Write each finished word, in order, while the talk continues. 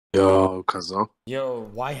Yo, Kazan. Yo,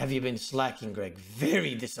 why have you been slacking, Greg?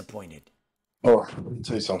 Very disappointed. Oh, let me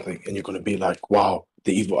tell you something, and you're gonna be like, "Wow,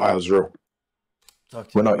 the evil eye was real." Talk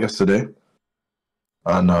to Went me. out yesterday,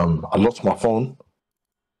 and I lost my phone,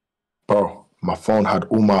 bro. My phone had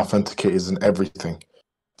all my authenticators and everything.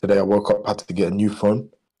 Today I woke up, had to get a new phone.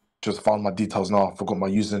 Just found my details now. I forgot my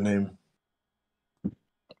username.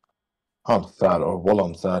 I'm sad. Oh, well,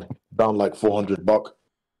 I'm sad. Down like $400. How are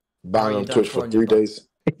Banned you on done Twitch for 400 three bucks? days.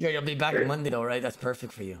 Yeah, you'll be back Monday though, right? That's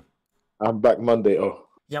perfect for you. I'm back Monday. Oh,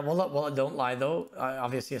 Yeah, well, don't lie though.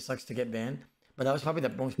 Obviously, it sucks to get banned, but that was probably the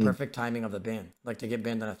most perfect timing of the ban, like to get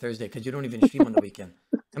banned on a Thursday because you don't even stream on the weekend.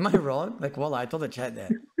 Am I wrong? Like, well, I told the chat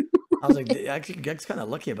that. I was like, actually, Greg's kind of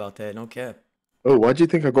lucky about that. No cap. oh, why do you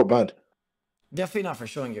think I got banned, Definitely not for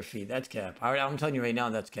showing your feet. That's cap. I'm telling you right now,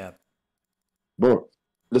 that's cap. bro?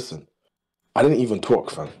 Listen, I didn't even talk,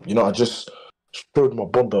 fam. I just showed my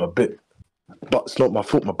bunda a bit. But it's not my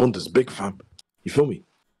fault. My bunda's big, fam. You feel me?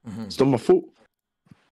 Hmm. It's not my fault.